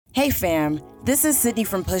Hey fam, this is Sydney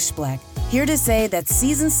from Push Black, here to say that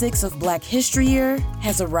Season 6 of Black History Year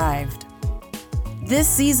has arrived. This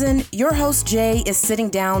season, your host Jay is sitting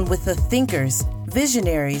down with the thinkers,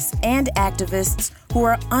 visionaries, and activists who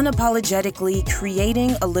are unapologetically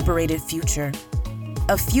creating a liberated future.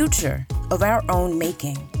 A future of our own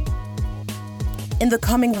making. In the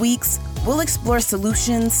coming weeks, we'll explore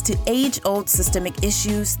solutions to age-old systemic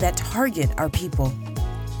issues that target our people.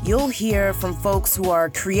 You'll hear from folks who are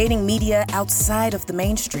creating media outside of the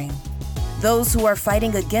mainstream, those who are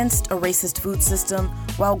fighting against a racist food system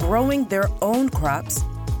while growing their own crops,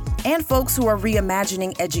 and folks who are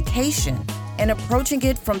reimagining education and approaching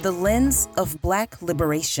it from the lens of Black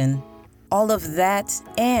liberation. All of that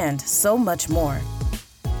and so much more.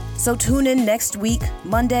 So tune in next week,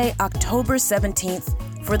 Monday, October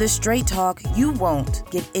 17th, for the straight talk you won't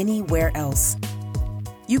get anywhere else.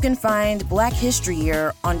 You can find Black History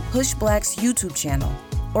Year on Push Black's YouTube channel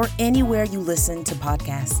or anywhere you listen to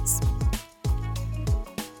podcasts.